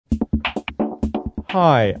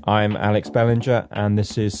Hi, I'm Alex Bellinger, and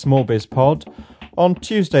this is SmallBizPod on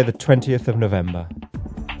Tuesday the 20th of November.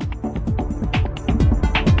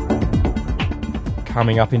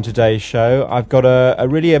 Coming up in today's show, I've got a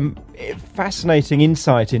really fascinating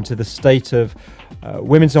insight into the state of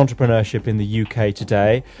women's entrepreneurship in the UK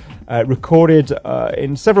today, recorded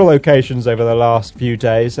in several locations over the last few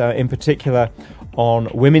days, in particular on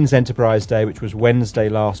Women's Enterprise Day, which was Wednesday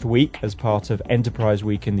last week as part of Enterprise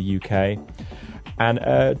Week in the UK. And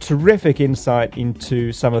a terrific insight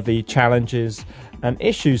into some of the challenges and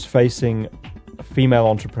issues facing female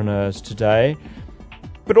entrepreneurs today,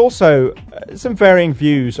 but also some varying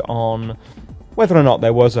views on whether or not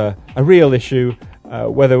there was a real issue,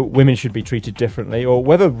 whether women should be treated differently, or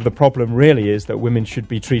whether the problem really is that women should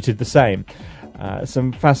be treated the same.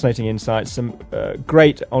 Some fascinating insights, some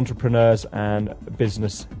great entrepreneurs and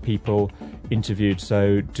business people interviewed,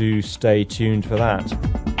 so do stay tuned for that.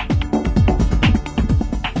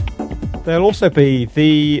 There'll also be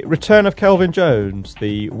the return of Kelvin Jones.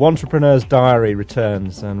 The Entrepreneur's Diary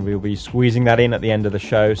returns, and we'll be squeezing that in at the end of the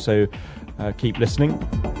show, so keep listening.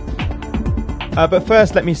 But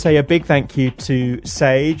first, let me say a big thank you to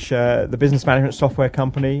Sage, the business management software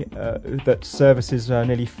company that services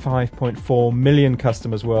nearly 5.4 million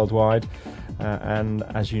customers worldwide. And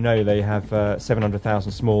as you know, they have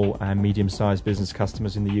 700,000 small and medium-sized business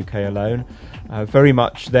customers in the UK alone. Very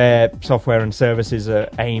much their software and services are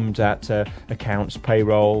aimed at accounts,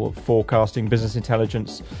 payroll, forecasting, business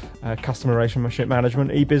intelligence, customer relationship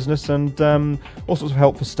management, e-business, and all sorts of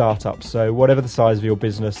help for startups. So whatever the size of your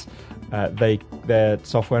business, their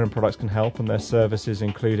software and products can help, and their services,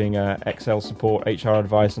 including Excel support, HR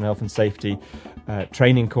advice and health and safety,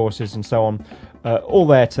 training courses and so on, all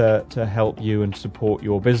there to help you and support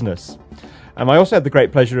your business. And I also had the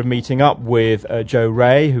great pleasure of meeting up with Joe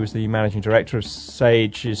Ray, who is the Managing Director of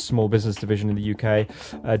Sage's small business division in the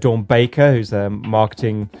UK, Dawn Baker, who's their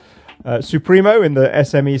marketing supremo in the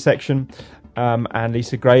SME section, and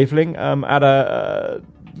Lisa Graveling at a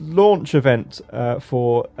launch event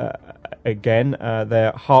for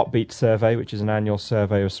their Heartbeat survey, which is an annual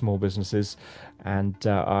survey of small businesses. And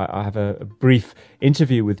I have a brief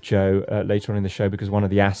interview with Joe later on in the show, because one of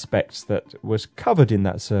the aspects that was covered in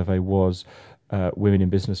that survey was women in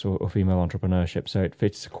business or female entrepreneurship. So it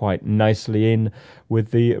fits quite nicely in with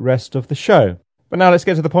the rest of the show. But now let's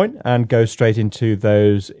get to the point and go straight into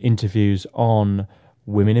those interviews on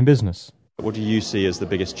women in business. What do you see as the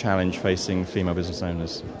biggest challenge facing female business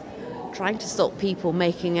owners? Trying to stop people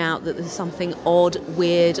making out that there's something odd,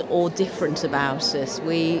 weird or different about us.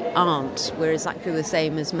 We aren't. We're exactly the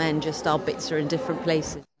same as men, just our bits are in different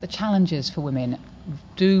places. The challenges for women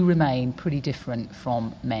do remain pretty different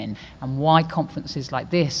from men, and why conferences like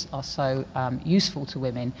this are so useful to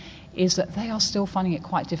women is that they are still finding it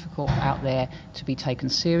quite difficult out there to be taken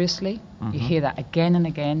seriously. Mm-hmm. You hear that again and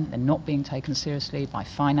again. They're not being taken seriously by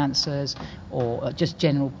financiers or just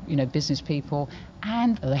general, business people,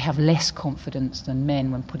 and they have less confidence than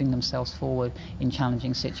men when putting themselves forward in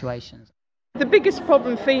challenging situations. The biggest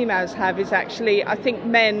problem females have is actually, I think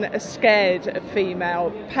men are scared of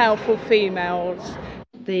powerful females.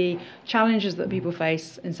 The challenges that people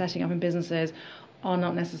face in setting up in businesses are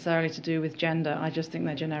not necessarily to do with gender. I just think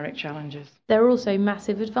they're generic challenges. There are also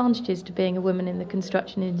massive advantages to being a woman in the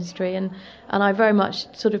construction industry, and I very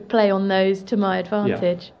much sort of play on those to my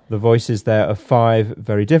advantage. Yeah. The voices there are 5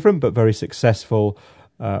 very different but very successful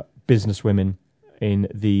business women in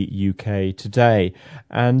the UK today,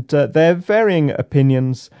 and their varying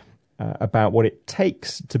opinions about what it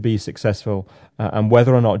takes to be successful and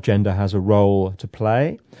whether or not gender has a role to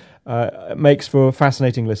play. It makes for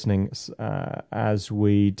fascinating listening as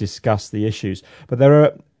we discuss the issues. But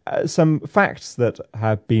there are some facts that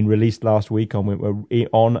have been released last week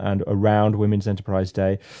on and around Women's Enterprise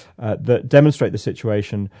Day that demonstrate the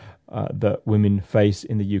situation that women face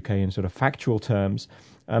in the UK in sort of factual terms.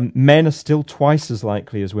 Men are still twice as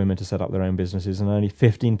likely as women to set up their own businesses, and only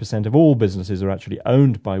 15% of all businesses are actually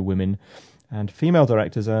owned by women. And female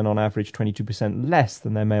directors earn on average 22% less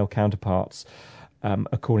than their male counterparts,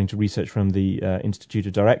 according to research from the Institute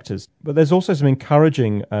of Directors. But there's also some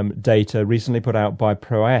encouraging data recently put out by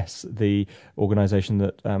ProS, the organisation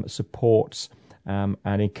that supports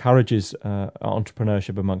and encourages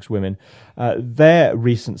entrepreneurship amongst women. Their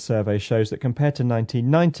recent survey shows that compared to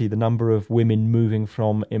 1990, the number of women moving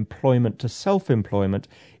from employment to self-employment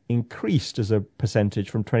increased as a percentage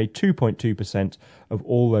from 22.2% of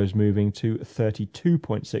all those moving to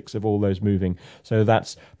 32.6% of all those moving. So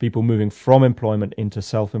that's people moving from employment into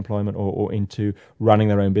self-employment or into running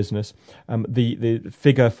their own business. The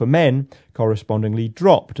figure for men correspondingly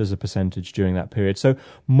dropped as a percentage during that period. So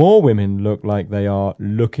more women look like they are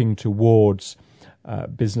looking towards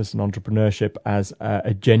business and entrepreneurship as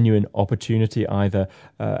a genuine opportunity, either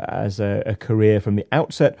as a career from the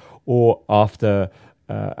outset or after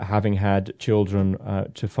having had children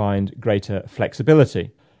to find greater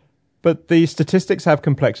flexibility. But the statistics have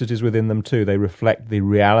complexities within them too. They reflect the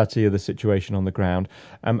reality of the situation on the ground.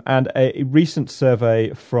 And a recent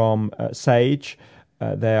survey from Sage,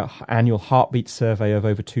 their annual heartbeat survey of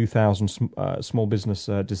over 2,000 small business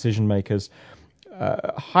decision makers,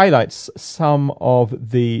 highlights some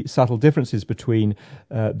of the subtle differences between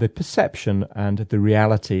the perception and the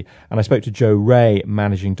reality. And I spoke to Joe Ray,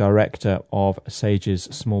 Managing Director of Sage's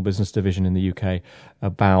Small Business Division in the UK,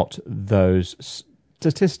 about those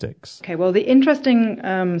statistics. Okay, well, the interesting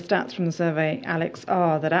stats from the survey, Alex,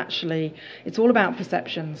 are that actually it's all about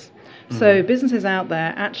perceptions. So businesses out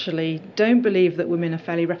there actually don't believe that women are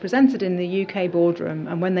fairly represented in the UK boardroom.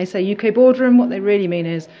 And when they say UK boardroom, what they really mean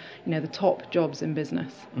is, the top jobs in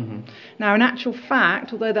business. Now, in actual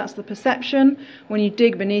fact, although that's the perception, when you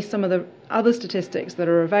dig beneath some of the other statistics that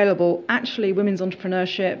are available, actually women's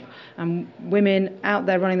entrepreneurship and women out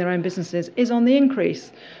there running their own businesses is on the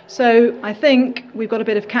increase. So I think we've got a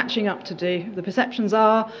bit of catching up to do. The perceptions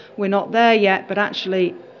are we're not there yet, but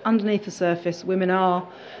actually underneath the surface, women are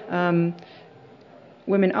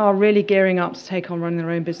really gearing up to take on running their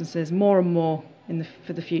own businesses more and more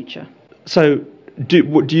for the future. So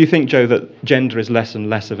do you think, Joe, that gender is less and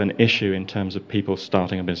less of an issue in terms of people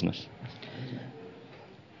starting a business?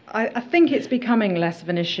 I think it's becoming less of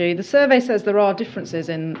an issue. The survey says there are differences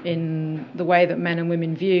in the way that men and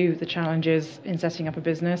women view the challenges in setting up a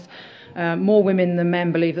business. More women than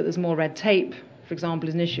men believe that there's more red tape, for example,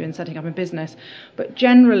 is an issue in setting up a business. But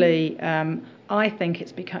generally, I think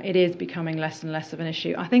it is becoming less and less of an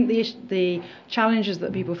issue. I think the challenges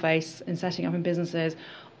that people face in setting up businesses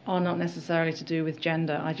are not necessarily to do with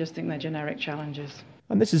gender. I just think they're generic challenges.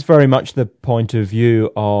 And this is very much the point of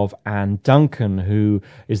view of Anne Duncan, who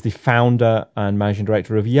is the founder and managing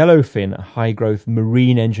director of Yellowfin, a high-growth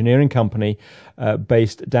marine engineering company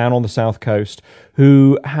based down on the south coast,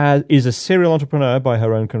 who is a serial entrepreneur by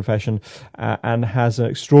her own confession and has an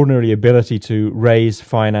extraordinary ability to raise,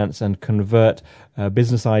 finance and convert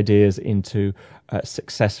business ideas into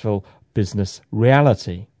successful business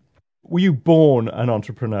reality. Were you born an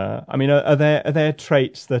entrepreneur? I mean, are there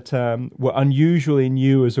traits that were unusual in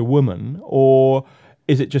you as a woman, or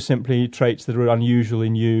is it just simply traits that are unusual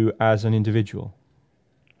in you as an individual?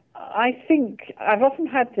 I think I've often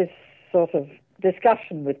had this sort of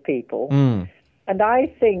discussion with people, and I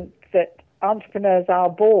think that entrepreneurs are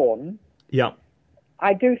born. Yeah.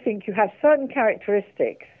 I do think you have certain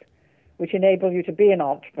characteristics which enable you to be an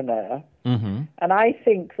entrepreneur, and I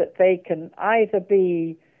think that they can either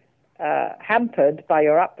be hampered by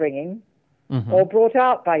your upbringing or brought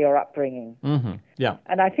out by your upbringing. Yeah.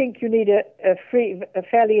 And I think you need a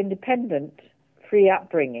fairly independent, free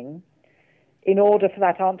upbringing in order for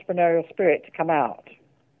that entrepreneurial spirit to come out.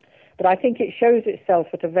 But I think it shows itself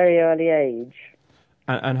at a very early age.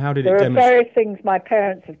 And how did it demonstrate? There are various things my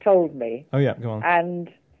parents have told me. Oh, yeah, go on. And,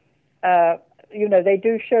 they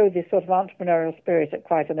do show this sort of entrepreneurial spirit at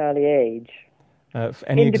quite an early age.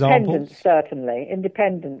 Any independence, examples? Certainly.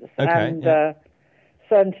 Independence. Okay, and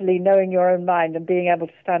certainly knowing your own mind and being able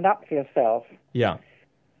to stand up for yourself. Yeah.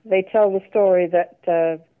 They tell the story that,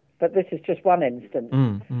 but this is just one instance.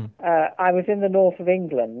 I was in the north of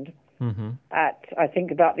England at, I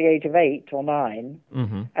think, about the age of 8 or 9,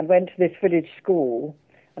 and went to this village school.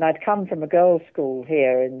 And I'd come from a girls' school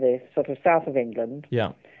here in the sort of south of England.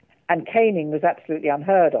 Yeah. And caning was absolutely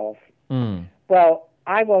unheard of. Well,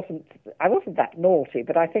 I wasn't that naughty,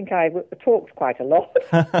 but I think I talked quite a lot.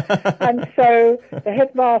 And so the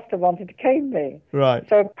headmaster wanted to cane me. Right.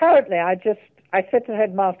 So apparently I said to the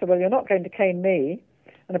headmaster, well, you're not going to cane me.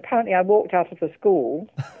 And apparently I walked out of the school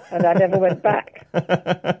and I never went back.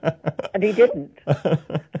 And he didn't.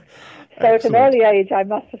 So at an early age, I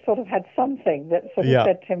must have sort of had something that sort of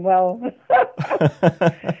said to him, well...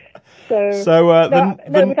 But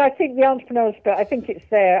I think the entrepreneurial spirit, I think it's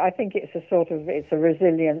there. I think it's a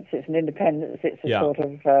resilience, it's an independence, it's a sort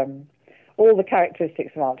of all the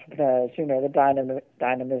characteristics of entrepreneurs. The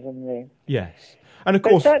dynamism, yes, and of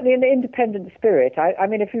course, but certainly an independent spirit. I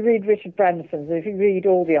mean, if you read Richard Branson's, if you read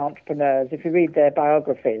all the entrepreneurs, if you read their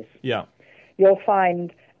biographies, you'll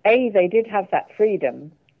find they did have that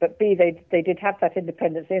freedom but B, they did have that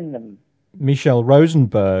independence in them. Michelle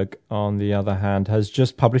Rosenberg, on the other hand, has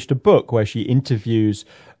just published a book where she interviews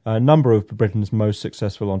a number of Britain's most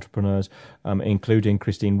successful entrepreneurs, including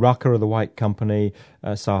Christine Rucker of The White Company,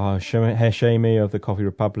 Saha Hashemi of The Coffee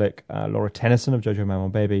Republic, Laura Tennyson of Jojo Mama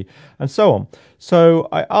Baby, and so on. So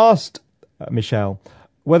I asked Michelle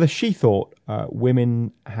whether she thought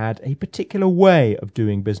women had a particular way of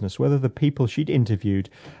doing business, whether the people she'd interviewed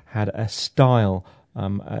had a style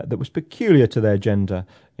that was peculiar to their gender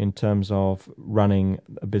in terms of running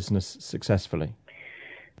a business successfully.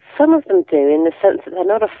 Some of them do, in the sense that they're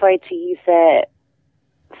not afraid to use their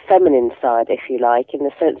feminine side, if you like, in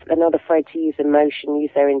the sense that they're not afraid to use emotion, use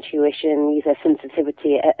their intuition, use their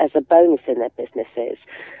sensitivity as a bonus in their businesses.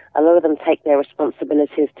 A lot of them take their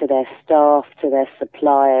responsibilities to their staff, to their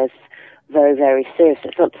suppliers, very, very seriously.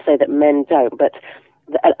 It's not to say that men don't, but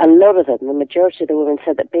a lot of them, the majority of the women,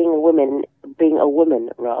 said that being a woman,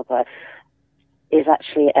 is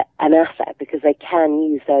actually an asset, because they can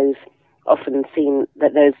use those often seen,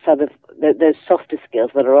 that those softer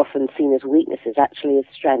skills that are often seen as weaknesses actually as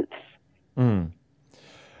strengths.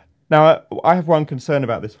 Now, I have one concern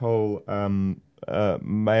about this whole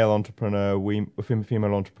male entrepreneur,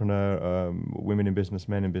 female entrepreneur, women in business,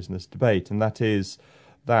 men in business debate, and that is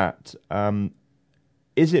that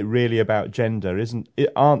is it really about gender?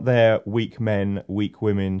 Aren't there weak men, weak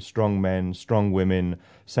women, strong men, strong women,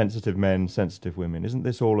 sensitive men, sensitive women? Isn't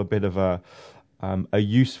this all a bit of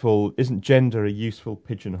isn't gender a useful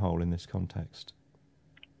pigeonhole in this context?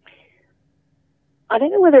 I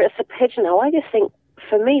don't know whether it's a pigeonhole. I just think,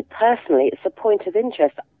 for me personally, it's a point of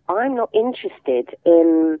interest. I'm not interested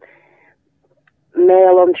in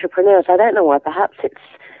male entrepreneurs. I don't know why. Perhaps it's,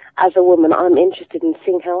 as a woman, I'm interested in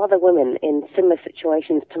seeing how other women in similar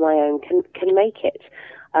situations to my own can make it.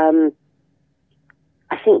 I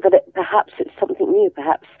think that perhaps it's something new.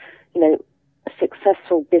 Perhaps,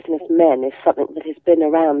 successful businessmen is something that has been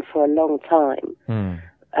around for a long time.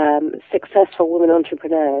 Successful women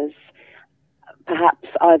entrepreneurs perhaps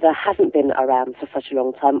either hasn't been around for such a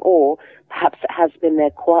long time, or perhaps it has been there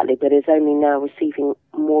quietly but is only now receiving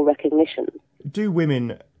more recognition. Do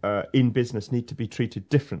women in business need to be treated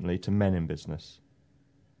differently to men in business?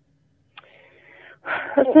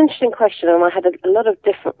 That's an interesting question, and I had a lot of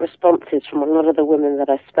different responses from a lot of the women that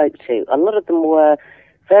I spoke to. A lot of them were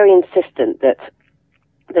very insistent that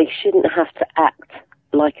they shouldn't have to act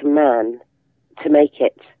like a man to make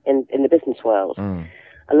it in the business world.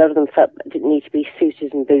 A lot of them felt that it didn't need to be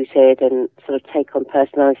suited and booted and sort of take on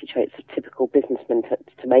personality traits of typical businessmen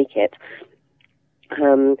to make it.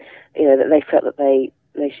 That they felt that they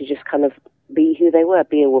should just kind of be who they were,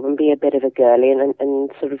 be a woman, be a bit of a girly,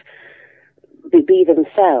 and sort of be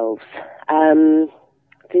themselves. Do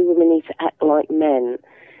women need to act like men?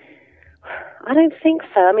 I don't think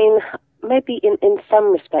so. I mean, maybe in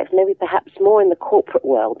some respects, maybe perhaps more in the corporate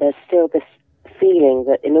world, there's still this feeling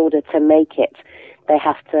that in order to make it, they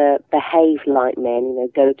have to behave like men,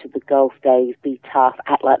 go to the golf days, be tough,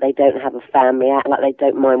 act like they don't have a family, act like they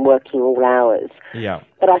don't mind working all hours. Yeah.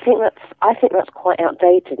 But I think that's quite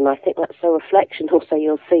outdated, and I think that's a reflection. Also,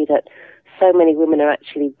 you'll see that so many women are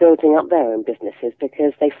actually building up their own businesses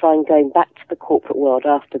because they find going back to the corporate world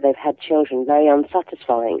after they've had children very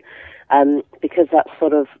unsatisfying, because that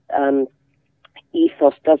sort of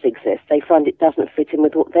ethos does exist. They find it doesn't fit in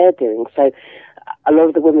with what they're doing. So a lot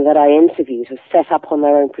of the women that I interviewed have set up on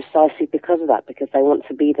their own precisely because of that, because they want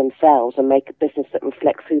to be themselves and make a business that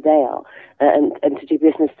reflects who they are, and to do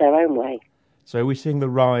business their own way. So are we seeing the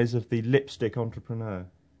rise of the lipstick entrepreneur?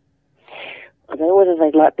 I don't know whether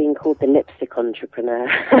they'd like being called the lipstick entrepreneur.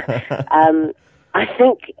 I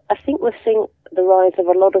think we're seeing the rise of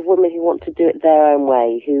a lot of women who want to do it their own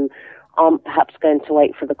way, who aren't perhaps going to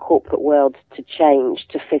wait for the corporate world to change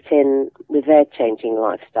to fit in with their changing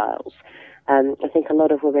lifestyles. I think a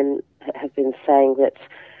lot of women have been saying that,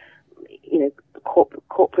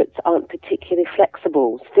 corporates aren't particularly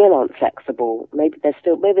flexible, still aren't flexible. Maybe they're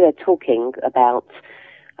talking about,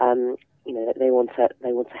 that they want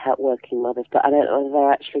to help working mothers, but I don't know whether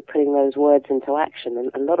they're actually putting those words into action.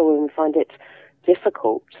 And a lot of women find it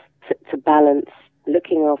difficult to balance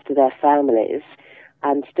looking after their families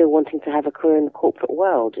and still wanting to have a career in the corporate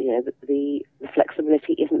world. The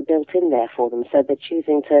flexibility isn't built in there for them, so they're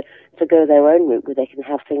choosing to go their own route where they can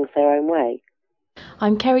have things their own way.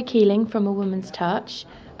 I'm Kerry Keeling from A Woman's Touch.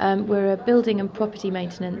 We're a building and property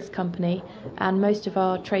maintenance company, and most of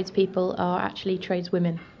our tradespeople are actually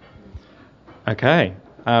tradeswomen. Okay.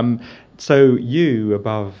 So you,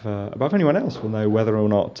 above anyone else, will know whether or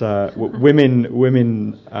not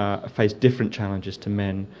women face different challenges to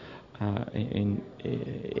men in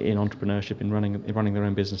entrepreneurship, in running their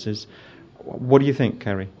own businesses. What do you think,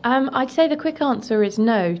 Kerry? I'd say the quick answer is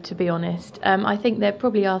no, to be honest. I think there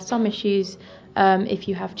probably are some issues if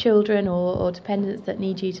you have children or dependents that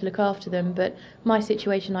need you to look after them, but my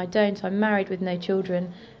situation, I don't. I'm married with no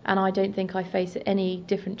children, and I don't think I face any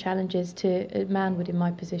different challenges to a man would in my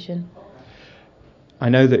position. I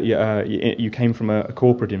know that you came from a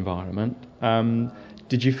corporate environment.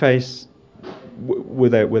 Did you face... Were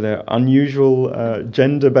there unusual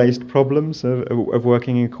gender-based problems of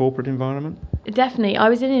working in a corporate environment? Definitely. I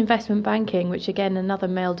was in investment banking, which again, another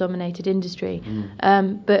male-dominated industry.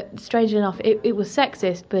 But strangely enough, it was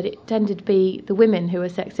sexist, but it tended to be the women who were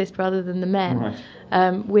sexist rather than the men.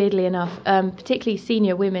 Right. Weirdly enough, particularly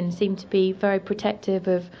senior women seemed to be very protective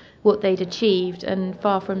of what they'd achieved and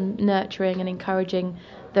far from nurturing and encouraging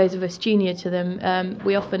those of us junior to them.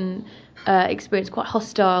 We often experienced quite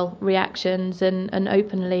hostile reactions and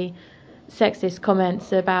openly sexist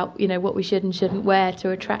comments about, what we should and shouldn't wear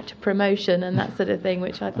to attract a promotion and that sort of thing,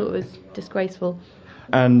 which I thought was disgraceful.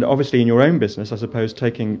 And obviously in your own business, I suppose,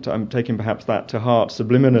 taking perhaps that to heart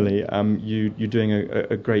subliminally, you're doing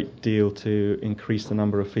a great deal to increase the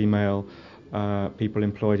number of female people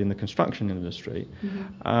employed in the construction industry.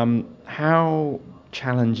 Mm-hmm. How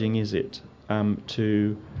challenging is it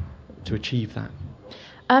to achieve that?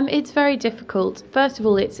 It's very difficult. First of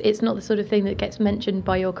all, it's not the sort of thing that gets mentioned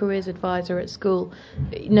by your careers advisor at school.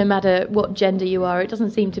 No matter what gender you are, it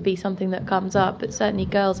doesn't seem to be something that comes up, but certainly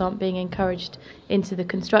girls aren't being encouraged into the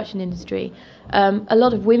construction industry. A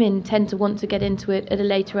lot of women tend to want to get into it at a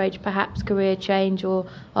later age, perhaps career change or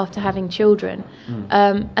after having children.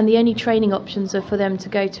 And the only training options are for them to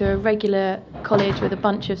go to a regular college with a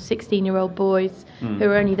bunch of 16-year-old boys who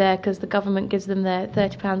are only there because the government gives them their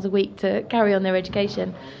 £30 a week to carry on their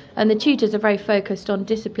education. And the tutors are very focused on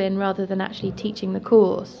discipline rather than actually teaching the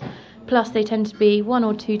course. Plus, they tend to be 1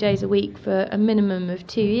 or 2 days a week for a minimum of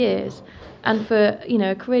 2 years. And for,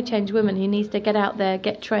 a career change woman who needs to get out there,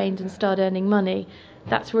 get trained and start earning money,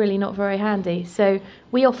 that's really not very handy. So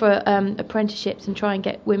we offer apprenticeships and try and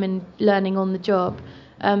get women learning on the job.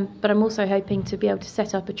 But I'm also hoping to be able to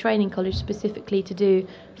set up a training college specifically to do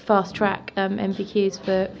fast-track MVQs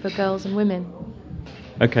for girls and women.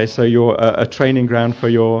 Okay, so you're a training ground for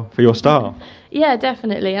your staff. Yeah,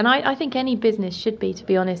 definitely. And I think any business should be, to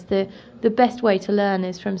be honest. The best way to learn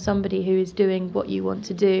is from somebody who is doing what you want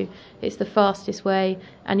to do. It's the fastest way,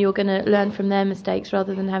 and you're going to learn from their mistakes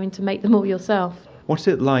rather than having to make them all yourself. What's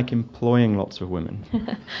it like employing lots of women?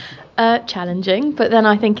 Challenging, but then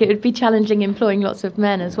I think it would be challenging employing lots of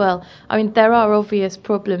men as well. I mean, there are obvious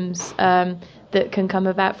problems that can come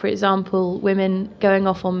about. For example, women going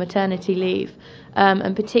off on maternity leave.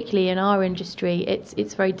 And particularly in our industry,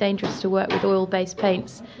 it's very dangerous to work with oil-based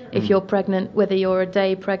paints if you're pregnant, whether you're a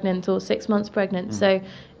day pregnant or 6 months pregnant. So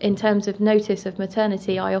in terms of notice of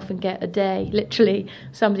maternity, I often get a day. Literally,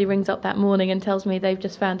 somebody rings up that morning and tells me they've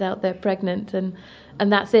just found out they're pregnant, and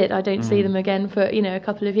that's it. I don't see them again for a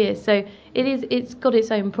couple of years. So it's got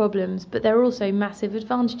its own problems, but there are also massive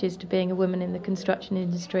advantages to being a woman in the construction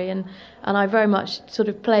industry, and I very much sort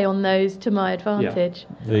of play on those to my advantage.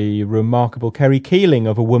 Yeah. The remarkable Kerry Keeling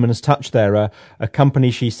of A Woman's Touch there, a company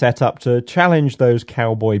she set up to challenge those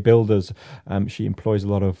cowboy builders. She employs a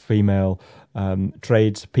lot of female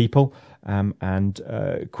tradespeople and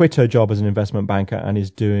quit her job as an investment banker and is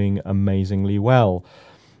doing amazingly well.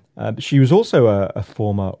 She was also a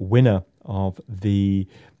former winner of the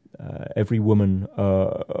Every Woman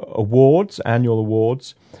Awards, annual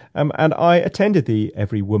awards, and I attended the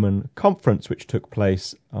Every Woman conference, which took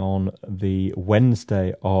place on the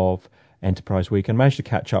Wednesday of Enterprise Week, and managed to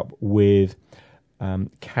catch up with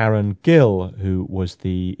Karen Gill, who is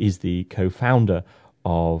the co-founder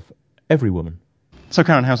of Every Woman. So,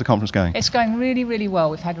 Karen, how's the conference going? It's going really, really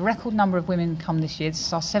well. We've had a record number of women come this year. This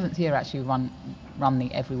is our 7th year actually run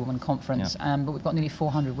the Every Woman conference, but we've got nearly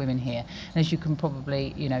 400 women here. And as you can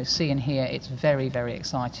probably see and hear, it's very, very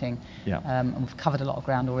exciting. Yeah. And we've covered a lot of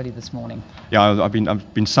ground already this morning. Yeah, I've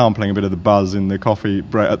been sampling a bit of the buzz in the coffee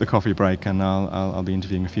break, and I'll be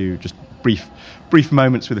interviewing a few just brief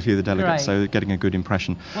moments with a few of the delegates, so getting a good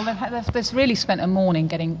impression. Well, they've really spent a morning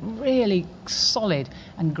getting really solid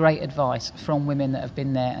and great advice from women that have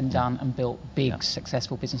been there and done and built big,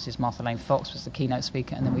 successful businesses. Martha Lane Fox was the keynote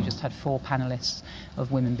speaker, and then we just had 4 panellists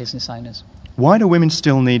of women business owners. Why do women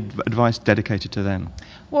still need advice dedicated to them?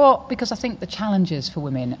 Well, because I think the challenges for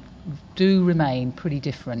women do remain pretty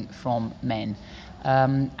different from men.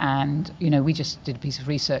 And, we just did a piece of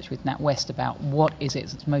research with NatWest about what is it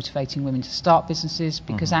that's motivating women to start businesses,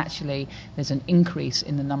 because actually there's an increase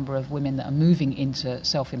in the number of women that are moving into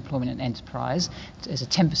self-employment and enterprise. There's a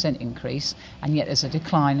 10% increase, and yet there's a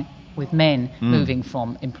decline with men moving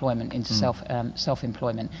from employment into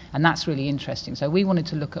self-employment. And that's really interesting. So we wanted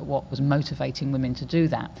to look at what was motivating women to do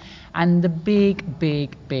that. And the big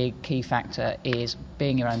key factor is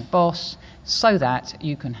being your own boss, so that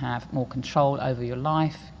you can have more control over your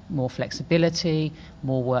life, more flexibility,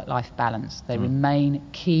 more work-life balance. They remain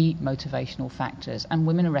key motivational factors, and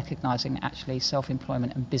women are recognising actually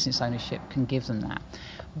self-employment and business ownership can give them that.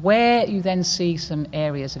 Where you then see some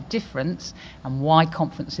areas of difference, and why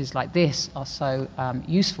conferences like this are so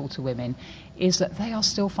useful to women, is that they are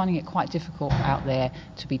still finding it quite difficult out there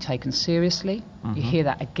to be taken seriously. You hear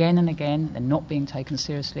that again and again. They're not being taken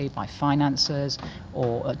seriously by financiers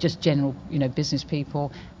or just general, business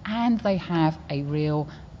people, and they have a real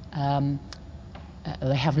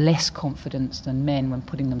they have less confidence than men when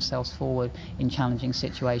putting themselves forward in challenging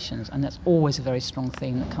situations, and that's always a very strong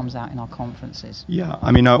theme that comes out in our conferences. Yeah,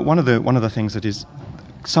 I mean, one of the things that is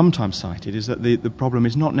sometimes cited is that the problem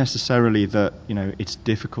is not necessarily that it's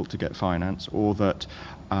difficult to get finance, or that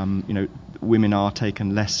women are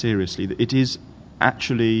taken less seriously. It is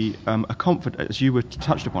actually as you were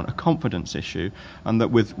touched upon, a confidence issue, and that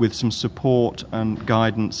with some support and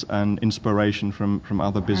guidance and inspiration from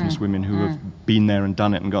other business women who have been there and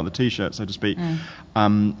done it and got the t-shirt, so to speak,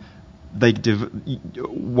 a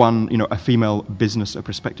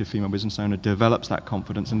prospective female business owner develops that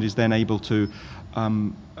confidence and is then able to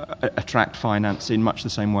attract finance in much the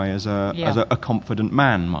same way as a confident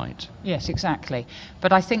man might. Yes, exactly.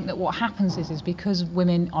 But I think that what happens is because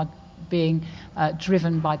women are being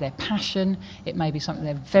driven by their passion, it may be something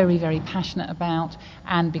they're very, very passionate about,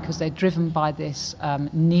 and because they're driven by this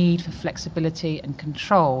need for flexibility and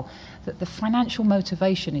control, that the financial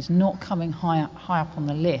motivation is not coming high up on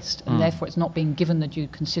the list, and therefore it's not being given the due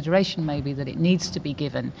consideration maybe that it needs to be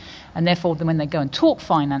given. And therefore when they go and talk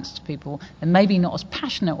finance to people, they're maybe not as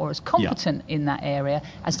passionate or as competent in that area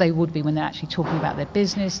as they would be when they're actually talking about their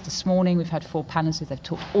business. This morning we've had 4 panelists, they've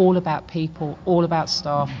talked all about people, all about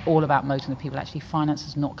staff, all about motivating the people. Actually, finance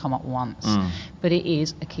has not come up once, but it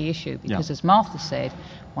is a key issue because as Martha said,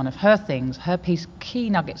 one of her key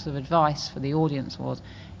nuggets of advice for the audience was,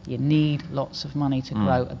 you need lots of money to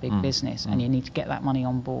grow a big business, and you need to get that money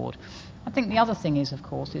on board. I think the other thing is, of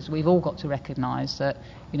course, we've all got to recognise that,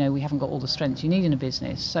 we haven't got all the strengths you need in a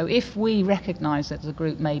business. So if we recognise that as a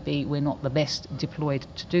group maybe we're not the best deployed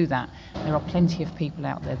to do that, there are plenty of people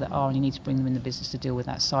out there that are, and you need to bring them in the business to deal with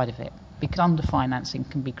that side of it, because underfinancing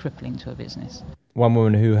can be crippling to a business. One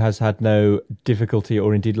woman who has had no difficulty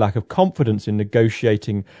or indeed lack of confidence in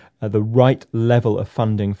negotiating the right level of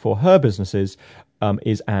funding for her businesses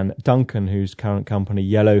is Anne Duncan, whose current company,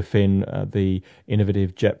 Yellowfin, the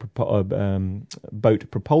innovative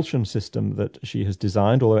boat propulsion system that she has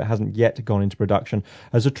designed, although it hasn't yet gone into production,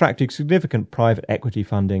 has attracted significant private equity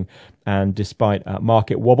funding, and despite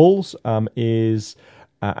market wobbles, is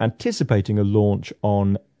anticipating a launch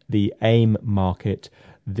on the AIM market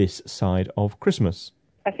this side of Christmas.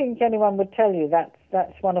 I think anyone would tell you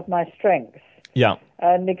that's one of my strengths. Yeah.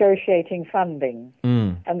 Negotiating funding.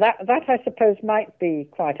 And that I suppose might be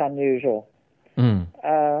quite unusual.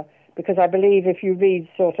 Because I believe if you read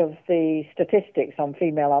sort of the statistics on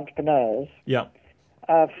female entrepreneurs,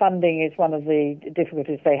 funding is one of the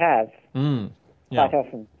difficulties they have quite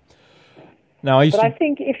often. Now, I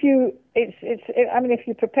think if you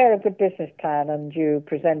prepare a good business plan and you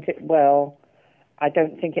present it well, I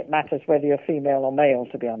don't think it matters whether you're female or male,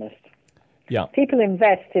 to be honest. Yeah. People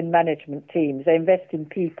invest in management teams. They invest in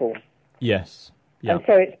people. Yes. Yeah. And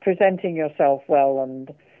so it's presenting yourself well,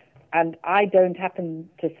 and I don't happen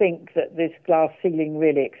to think that this glass ceiling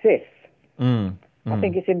really exists. I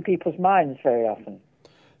think it's in people's minds very often.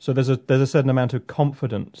 So there's a certain amount of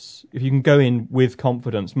confidence. If you can go in with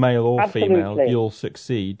confidence, male or female, you'll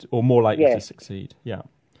succeed, or more likely to succeed. Yeah.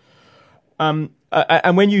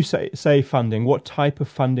 And when you say funding, what type of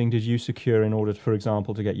funding did you secure in order, for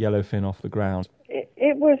example, to get Yellowfin off the ground?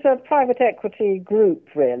 It was a private equity group,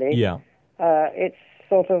 really. Yeah. It's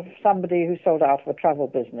sort of somebody who sold out of a travel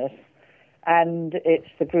business, and it's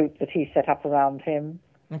the group that he set up around him.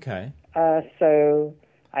 Okay. So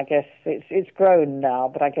I guess it's grown now,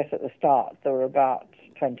 but I guess at the start there were about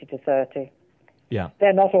 20 to 30. Yeah.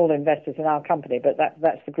 They're not all investors in our company, but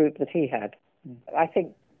that's the group that he had. I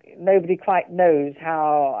think nobody quite knows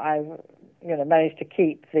how I've managed to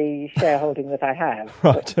keep the shareholding that I have.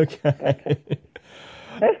 Right, okay.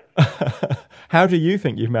 How do you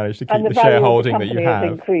think you've managed to keep and the shareholding that you value of the have? company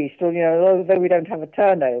has increased. Well, although we don't have a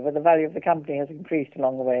turnover, the value of the company has increased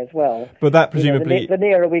along the way as well. But that presumably, the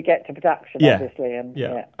nearer we get to production, obviously, and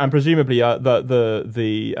and presumably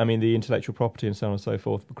the intellectual property and so on and so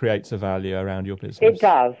forth creates a value around your business. It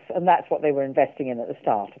does, and that's what they were investing in at the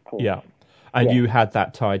start, of course. Yeah, and you had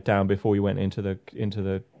that tied down before you went into the.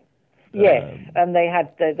 Yes, and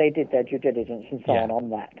they did their due diligence and so on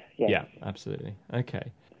that. Yes. Yeah, absolutely.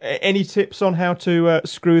 Okay. Any tips on how to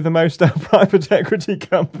screw the most out of private equity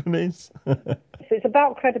companies? It's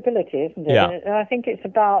about credibility, isn't it? Yeah. And I think it's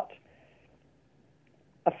about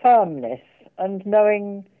a firmness and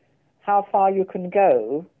knowing how far you can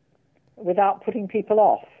go without putting people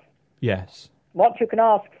off. Yes. What you can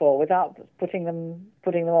ask for without putting them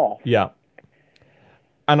off. Yeah.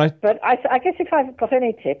 But I guess if I've got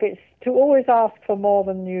any tip, it's to always ask for more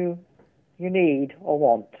than you need or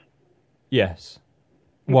want. Yes.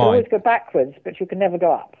 You Why? can always go backwards, but you can never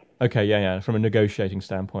go up. Okay, yeah. From a negotiating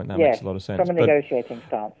standpoint, that makes a lot of sense. From a negotiating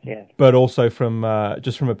stance, yes. But also from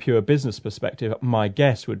just from a pure business perspective, my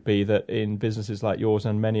guess would be that in businesses like yours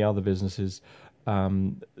and many other businesses,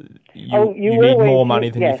 you need more money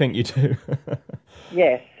than you think you do.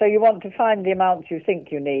 Yes, so you want to find the amount you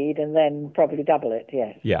think you need and then probably double it,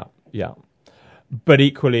 yes. Yeah. But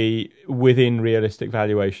equally, within realistic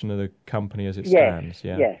valuation of the company as it stands.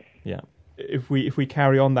 Yes. If we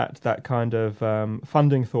carry on that kind of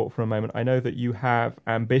funding thought for a moment, I know that you have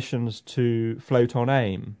ambitions to float on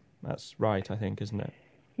AIM. That's right, I think, isn't it?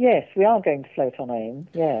 Yes, we are going to float on AIM,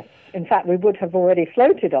 yes. In fact, we would have already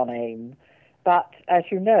floated on AIM, but as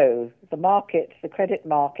you know, the credit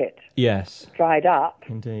market dried up.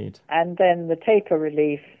 Indeed. And then the taper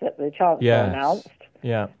relief that the Chancellor announced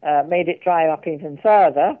made it dry up even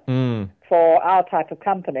further for our type of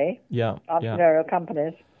company, entrepreneurial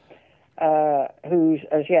companies, whose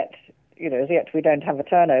as yet we don't have a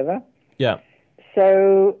turnover. Yeah.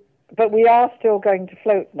 So, but we are still going to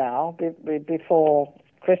float now before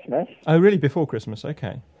Christmas. Oh, really? Before Christmas?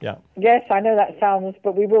 Okay. Yeah. Yes, I know that sounds,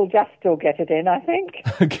 but we will just still get it in, I think.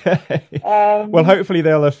 Okay. Well, hopefully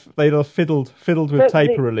they'll have fiddled with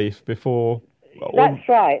taper relief before. That's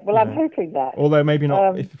right. Well, I'm hoping that. Although maybe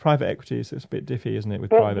not. If private equity is, it's a bit diffy, isn't it?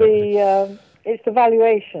 With private equity. It's the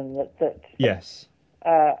valuation that. Yes.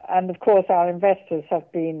 And of course, our investors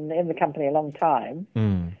have been in the company a long time,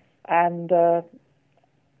 and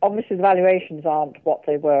obviously the valuations aren't what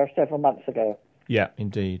they were several months ago. Yeah,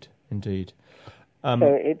 indeed. So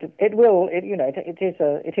it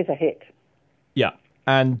is a hit. Yeah,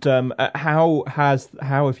 and how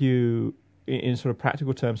have you, in sort of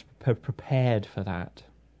practical terms, prepared for that?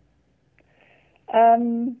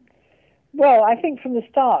 Well, I think from the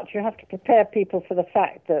start you have to prepare people for the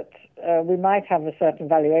fact that we might have a certain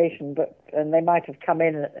valuation, and they might have come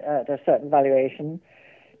in at a certain valuation,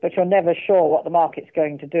 but you're never sure what the market's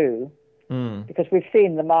going to do. Because we've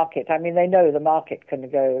seen the market. I mean, they know the market can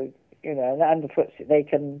go, underfoot. They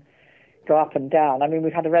can go up and down. I mean,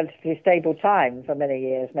 we've had a relatively stable time for many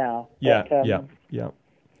years now. Yeah.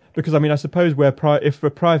 Because I mean, I suppose if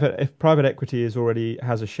private equity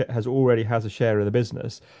has a share of the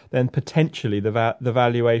business, then potentially the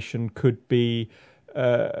valuation could be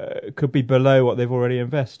below what they've already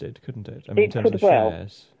invested, couldn't it? I mean, in terms of the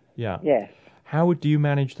shares. Yeah. Yes. How do you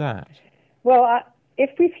manage that? Well, if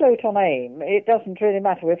we float on AIM, it doesn't really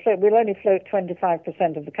matter. We'll only float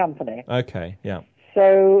 25% of the company. Okay, yeah.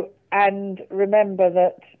 So, and remember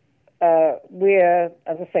that we're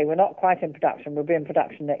not quite in production. We'll be in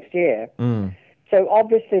production next year. So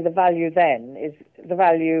obviously the value then is the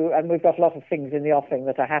value, and we've got a lot of things in the offing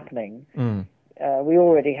that are happening. We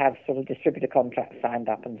already have sort of distributor contracts signed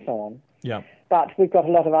up and so on. Yeah. But we've got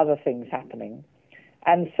a lot of other things happening.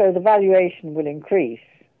 And so the valuation will increase.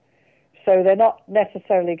 So they're not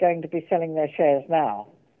necessarily going to be selling their shares now.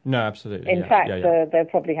 No, absolutely. In fact, they'll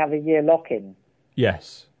probably have a year lock-in.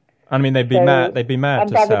 Yes. I mean, they'd be mad to sell,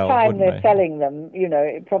 and by the time they're selling them,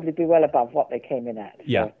 it'd probably be well above what they came in at.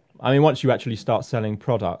 Yeah. So. I mean, once you actually start selling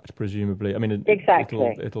product, presumably, I mean,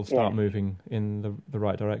 exactly. it'll start moving in the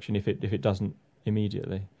right direction if it doesn't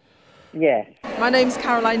immediately. Yes. My name's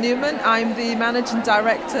Caroline Newman. I'm the Managing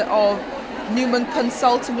Director of Newman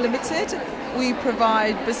Consulting Limited. We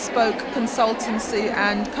provide bespoke consultancy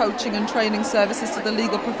and coaching and training services to the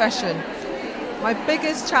legal profession. My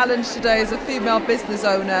biggest challenge today as a female business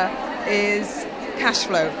owner is cash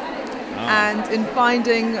flow and in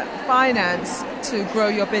finding finance to grow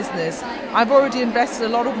your business. I've already invested a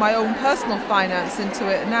lot of my own personal finance into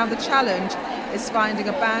it, and now the challenge is finding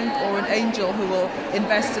a bank or an angel who will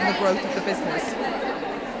invest in the growth of the business.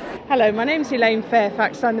 Hello, my name's Elaine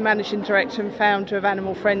Fairfax. I'm the Managing Director and Founder of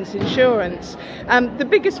Animal Friends Insurance. The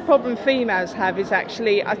biggest problem females have is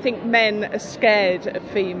actually, I think men are scared of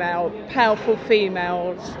powerful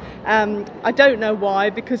females. I don't know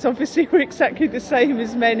why, because obviously we're exactly the same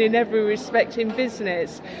as men in every respect in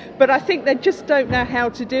business. But I think they just don't know how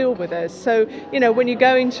to deal with us. So, when you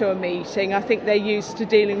go into a meeting, I think they're used to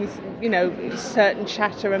dealing with, certain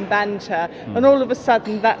chatter and banter. And all of a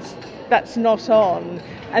sudden that's not on.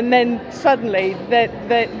 And then suddenly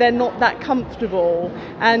they're not that comfortable,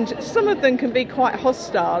 and some of them can be quite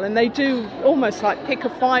hostile, and they do almost like pick a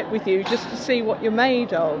fight with you just to see what you're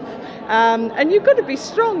made of. And you've got to be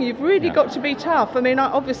strong. You've really got to be tough. I mean,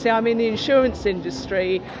 obviously I'm in the insurance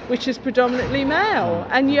industry, which is predominantly male,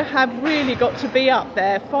 and you have really got to be up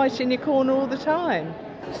there fighting your corner all the time.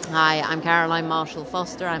 Hi, I'm Caroline Marshall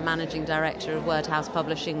Foster. I'm Managing Director of Wordhouse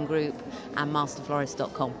Publishing Group and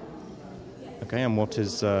masterflorist.com. Okay, and what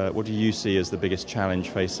do you see as the biggest challenge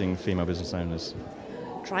facing female business owners?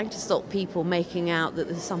 Trying to stop people making out that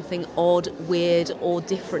there's something odd, weird or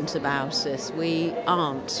different about us. We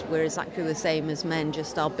aren't. We're exactly the same as men,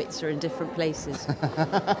 just our bits are in different places.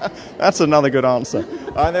 That's another good answer.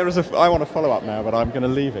 I want to follow up now, but I'm going to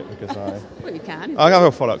leave it because Well, you can. I have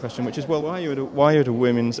a follow-up question, which is, why are you at a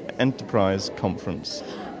women's enterprise conference?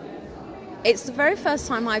 It's the very first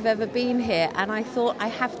time I've ever been here, and I thought I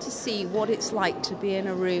have to see what it's like to be in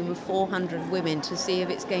a room of 400 women to see if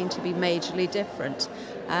it's going to be majorly different.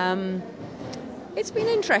 It's been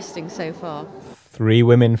interesting so far. 3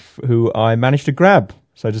 women who I managed to grab,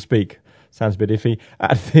 so to speak. Sounds a bit iffy.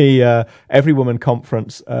 At the Every Woman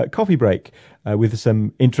Conference coffee break with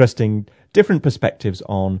some interesting different perspectives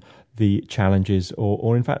on the challenges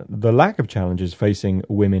or in fact the lack of challenges facing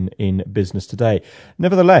women in business today.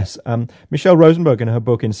 Nevertheless, Michelle Rosenberg in her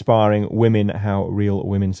book Inspiring Women, How Real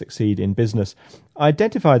Women Succeed in Business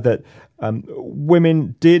identified that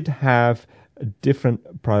women did have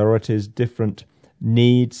different priorities, different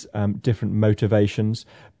needs, different motivations,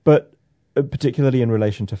 but particularly in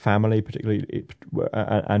relation to family,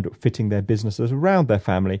 and fitting their businesses around their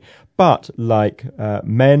family. But like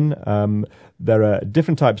men, there are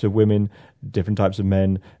different types of women, different types of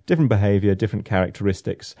men, different behaviour, different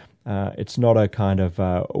characteristics. It's not a kind of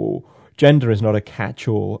gender is not a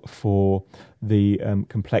catch-all for the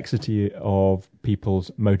complexity of people's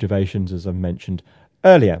motivations, as I've mentioned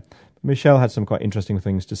earlier. Michelle had some quite interesting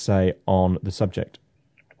things to say on the subject.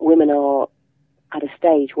 Women are at a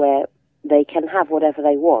stage where they can have whatever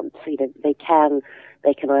they want. So, they can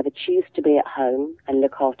either choose to be at home and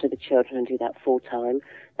look after the children and do that full time.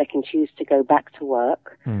 They can choose to go back to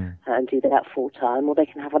work and do that full time, or they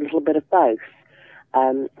can have a little bit of both.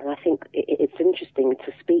 And I think it's interesting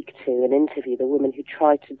to speak to and interview the women who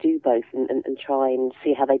try to do both and try and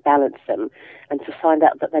see how they balance them, and to find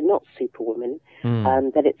out that they're not superwomen.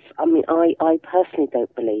 That it's, I personally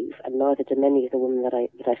don't believe, and neither do many of the women that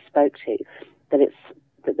I spoke to,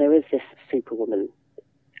 that there is this superwoman.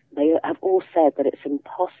 They have all said that it's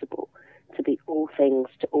impossible to be all things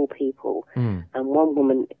to all people. And one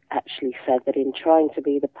woman actually said that in trying to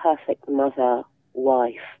be the perfect mother,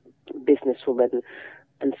 wife, businesswoman,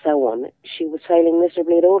 and so on, she was failing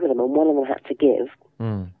miserably at all of them, and one of them had to give.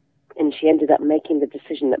 And she ended up making the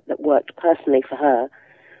decision that worked personally for her,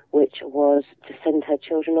 which was to send her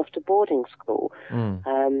children off to boarding school.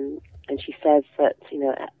 And she says that,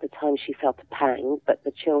 at the time she felt a pang, but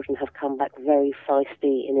the children have come back very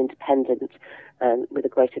feisty and independent, with a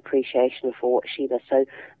great appreciation for what she does. So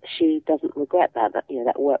she doesn't regret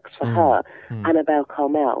that works for her. Annabelle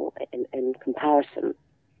Carmel, in comparison,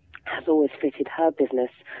 has always fitted her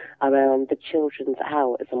business around the children's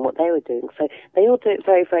hours and what they were doing. So they all do it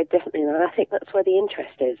very, very differently, and I think that's where the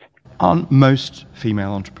interest is. Aren't most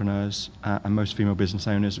female entrepreneurs and most female business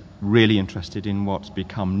owners really interested in what's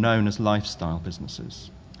become known as lifestyle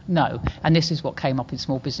businesses? No, and this is what came up in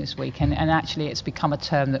Small Business Week, and actually it's become a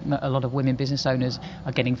term that a lot of women business owners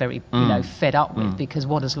are getting very fed up with, because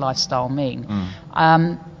what does lifestyle mean?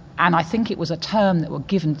 And I think it was a term that were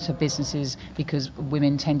given to businesses because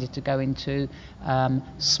women tended to go into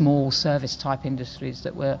small service type industries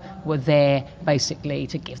that were there basically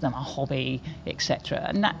to give them a hobby, etc.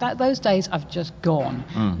 And that those days have just gone.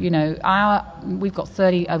 We've got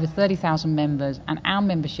over 30,000 members, and our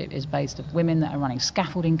membership is based of women that are running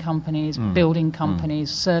scaffolding companies, building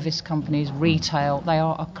companies, service companies, retail.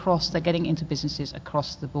 They're getting into businesses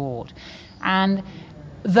across the board. And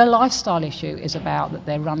the lifestyle issue is about that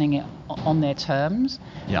they're running it on their terms,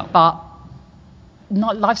 but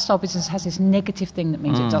lifestyle business has this negative thing that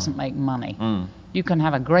means it doesn't make money. You can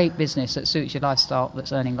have a great business that suits your lifestyle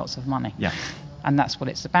that's earning lots of money. and that's what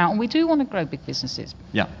it's about. And we do want to grow big businesses.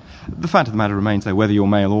 Yeah. The fact of the matter remains, though, whether you're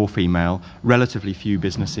male or female, relatively few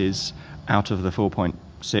businesses out of the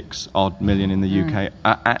 4.6 odd million in the UK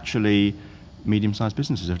are actually medium-sized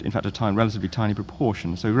businesses. In fact, a relatively tiny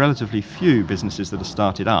proportion. So relatively few businesses that are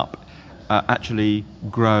started up actually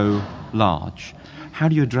grow large. How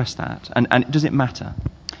do you address that? And does it matter?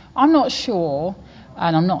 I'm not sure,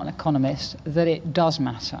 and I'm not an economist, that it does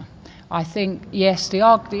matter. I think, yes, the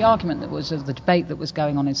argument that was of the debate that was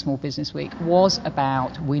going on in Small Business Week was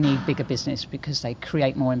about we need bigger business because they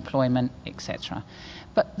create more employment, etc.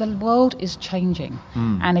 But the world is changing.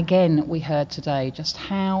 And again, we heard today just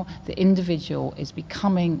how the individual is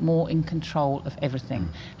becoming more in control of everything.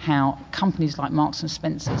 How companies like Marks and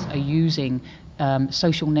Spencer's are using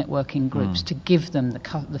social networking groups to give them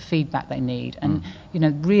the feedback they need. And,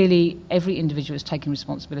 really every individual is taking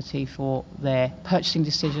responsibility for their purchasing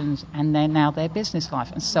decisions and their business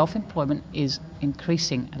life. And self-employment is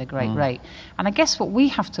increasing at a great rate. And I guess what we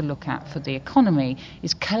have to look at for the economy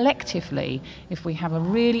is collectively, if we have a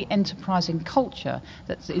really enterprising culture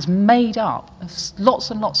that is made up of lots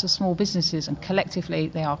and lots of small businesses, and collectively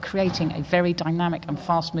they are creating a very dynamic and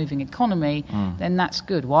fast-moving economy, then that's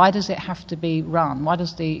good. Why does it have to be run? Why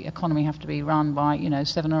does the economy have to be run by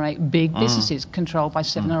 7 or 8 big businesses controlled by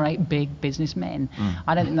 7 or 8 big businessmen?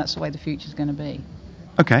 I don't think that's the way the future is going to be.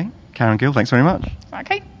 Okay, Karen Gill, thanks very much.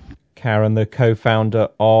 Okay. Karen, the co-founder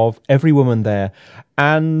of Every Woman There.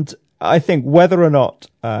 And I think whether or not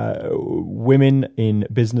women in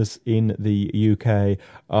business in the UK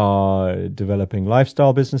are developing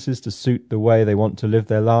lifestyle businesses to suit the way they want to live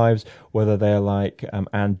their lives, whether they're like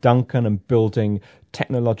Anne Duncan and building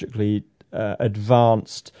technologically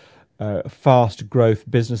advanced fast growth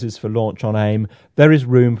businesses for launch on AIM, there is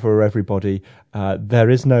room for everybody. There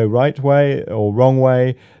is no right way or wrong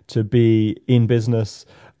way to be in business,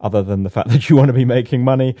 other than the fact that you want to be making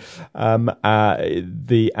money.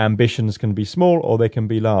 The ambitions can be small or they can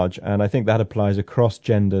be large, and I think that applies across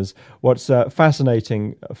genders. What's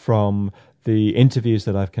fascinating from the interviews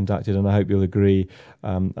that I've conducted, and I hope you'll agree,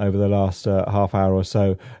 over the last half hour or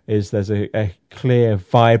so, is there's a clear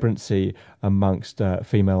vibrancy amongst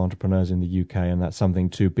female entrepreneurs in the UK, and that's something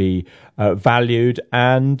to be valued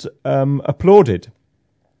and applauded.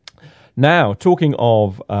 Now, talking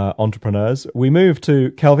of entrepreneurs, we move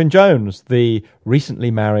to Kelvin Jones, the recently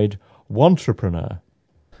married wantrepreneur.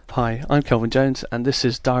 Hi, I'm Kelvin Jones, and this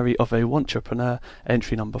is Diary of a Wantrepreneur,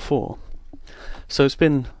 entry number 4. So it's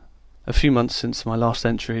been a few months since my last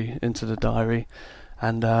entry into the diary,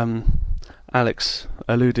 and Alex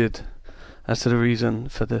alluded as to the reason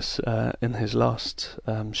for this in his last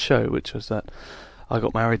show, which was that I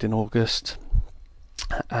got married in August,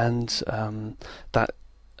 and that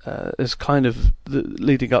is kind of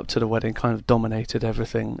leading up to the wedding kind of dominated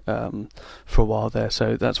everything for a while there,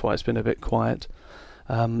 so that's why it's been a bit quiet.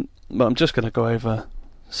 But I'm just going to go over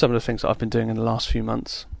some of the things that I've been doing in the last few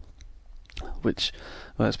months, which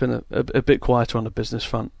it's been a bit quieter on the business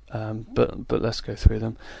front, but let's go through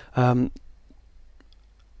them.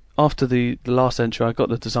 After the last entry, I got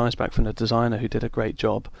the designs back from the designer who did a great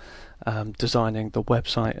job designing the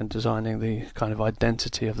website and designing the kind of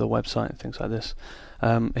identity of the website and things like this.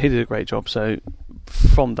 He did a great job, so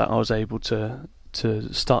from that I was able to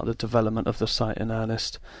start the development of the site in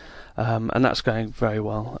earnest, and that's going very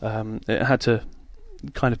well. It had to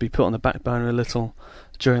kind of be put on the back burner a little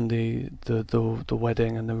during the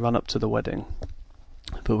wedding and the run up to the wedding,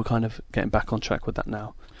 but we're kind of getting back on track with that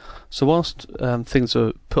now. So whilst things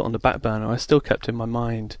were put on the back burner, I still kept in my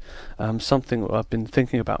mind something that I've been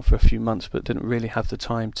thinking about for a few months but didn't really have the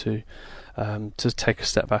time to take a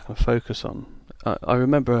step back and focus on. I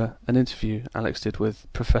remember an interview Alex did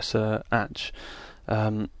with Professor Atch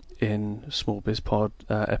in SmallBizPod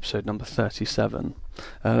episode number 37.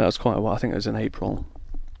 That was quite a while, I think it was in April.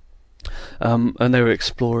 And they were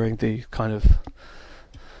exploring the kind of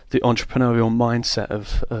the entrepreneurial mindset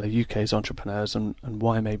of UK's entrepreneurs and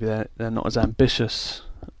why maybe they're not as ambitious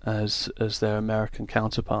as their American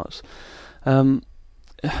counterparts.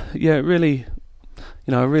 Really,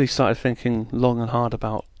 I really started thinking long and hard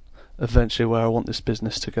about eventually where I want this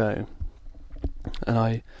business to go,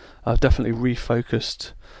 and I've definitely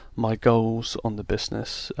refocused my goals on the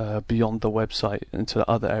business beyond the website into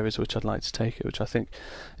other areas which I'd like to take it, which I think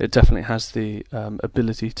it definitely has the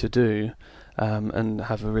ability to do and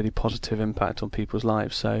have a really positive impact on people's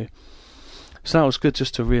lives. So that was good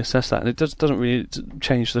just to reassess that, and it doesn't really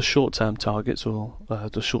change the short-term targets or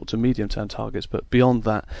the short to medium-term targets, but beyond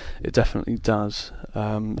that it definitely does.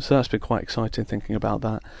 So that's been quite exciting thinking about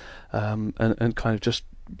that, and kind of just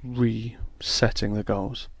resetting the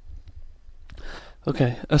goals.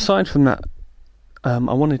 Okay, aside from that I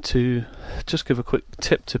wanted to just give a quick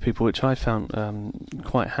tip to people, which I found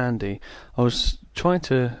quite handy. I was trying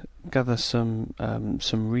to gather some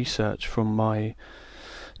research from my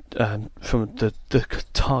from the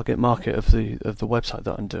target market of the website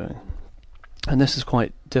that I'm doing, and this is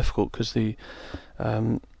quite difficult because the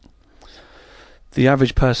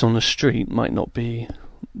average person on the street might not be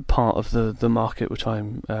part of the market which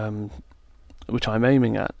I'm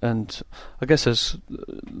aiming at, and I guess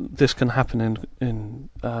this can happen in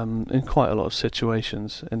quite a lot of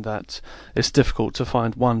situations, in that it's difficult to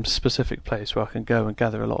find one specific place where I can go and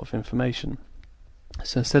gather a lot of information.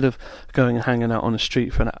 So instead of going and hanging out on the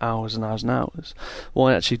street for hours and hours and hours,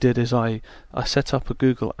 what I actually did is I set up a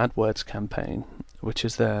Google AdWords campaign, which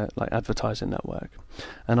is their advertising network,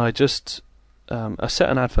 and I just I set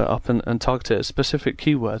an advert up and targeted at specific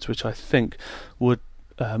keywords which I think would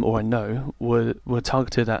or I know were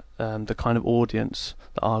targeted at the kind of audience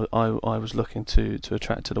that I was looking to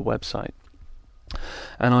attract to the website.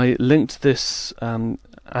 And I linked this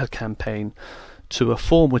ad campaign to a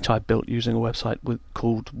form which I built using a website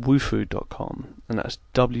called woofoo.com, and that's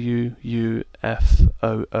WUFOO.com.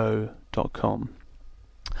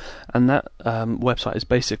 And that website is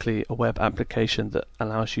basically a web application that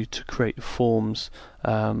allows you to create forms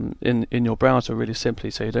in your browser really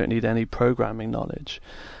simply, so you don't need any programming knowledge.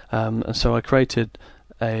 And so I created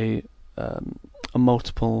a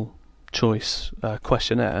multiple choice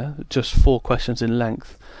questionnaire, just 4 questions in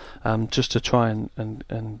length, just to try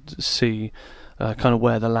and see kind of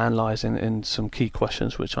where the land lies in some key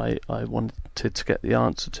questions which I wanted to get the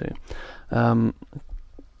answer to.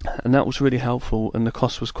 And that was really helpful, and the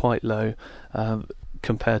cost was quite low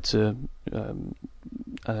compared to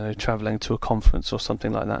travelling to a conference or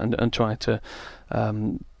something like that, and trying to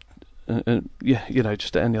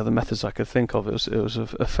just any other methods I could think of. It was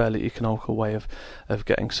a fairly economical way of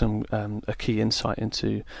getting some a key insight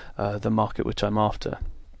into the market which I'm after.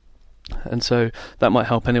 And so that might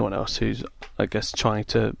help anyone else who's, I guess, trying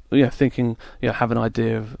to, thinking, have an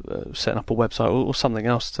idea of setting up a website or something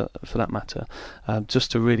else for that matter,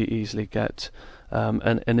 just to really easily get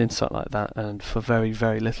an insight like that, and for very,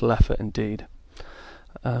 very little effort indeed.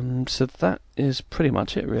 So that is pretty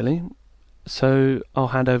much it, really. So I'll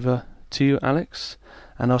hand over to you, Alex,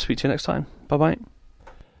 and I'll speak to you next time. Bye-bye.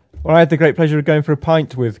 Well, I had the great pleasure of going for a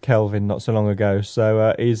pint with Kelvin not so long ago,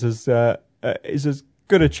 so he's as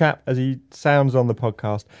good a chap as he sounds on the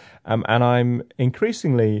podcast, and I'm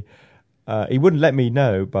increasingly he wouldn't let me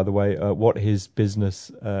know, by the way, what his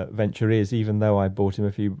business venture is, even though I bought him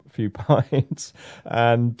a few pints,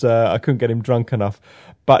 and I couldn't get him drunk enough.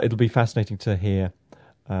 But it'll be fascinating to hear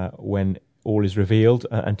when all is revealed,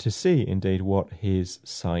 and to see indeed what his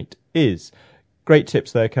site is. Great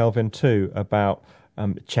tips there, Kelvin, too, about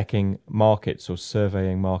checking markets or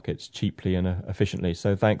surveying markets cheaply and efficiently.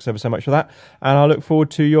 So thanks ever so much for that. And I look forward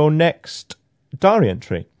to your next diary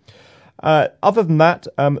entry. Other than that,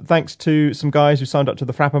 thanks to some guys who signed up to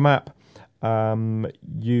the Frapper Map.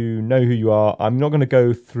 You know who you are. I'm not going to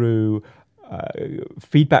go through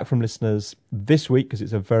feedback from listeners this week because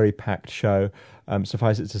it's a very packed show.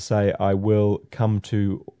 Suffice it to say, I will come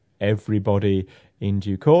to everybody in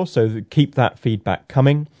due course. So keep that feedback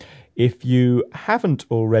coming. If you haven't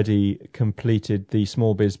already completed the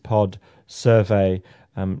SmallBizPod survey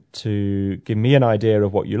to give me an idea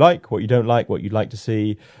of what you like, what you don't like, what you'd like to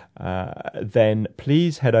see, then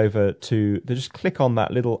please head over to just click on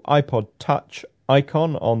that little iPod Touch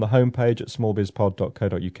icon on the homepage at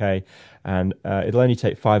smallbizpod.co.uk, and it'll only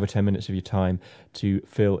take 5 or 10 minutes of your time to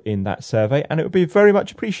fill in that survey, and it would be very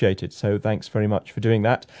much appreciated. So thanks very much for doing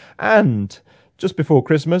that. And just before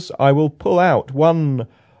Christmas, I will pull out one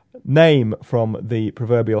name from the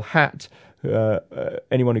proverbial hat.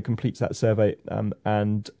 Anyone who completes that survey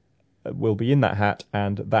and will be in that hat,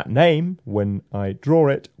 and that name, when I draw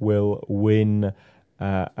it, will win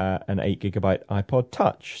an 8GB iPod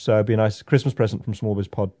Touch. So it'll be a nice Christmas present from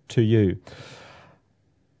SmallBizPod to you.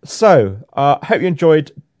 So I hope you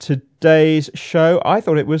enjoyed today's show. I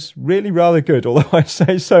thought it was really rather good, although I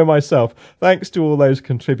say so myself. Thanks to all those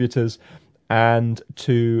contributors. And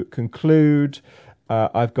to conclude,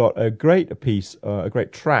 I've got a great piece, a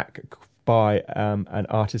great track by an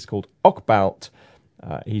artist called Okbalt.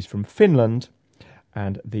 He's from Finland,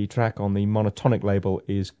 and the track on the Monotonic label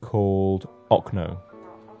is called Okno.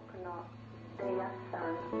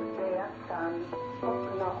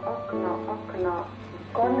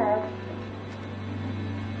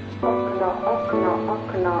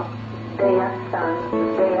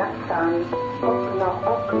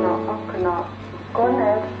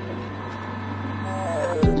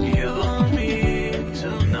 You need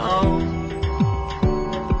to know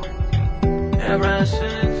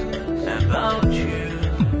everything about you.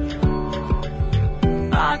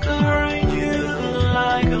 I could read you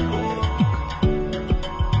like a book,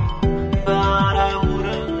 but I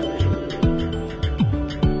wouldn't.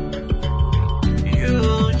 You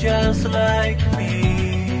just like me.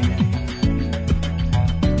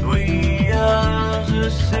 We are the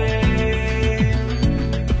same.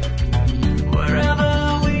 Wherever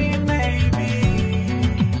we may be,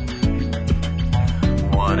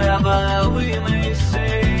 whatever we may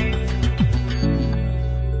say.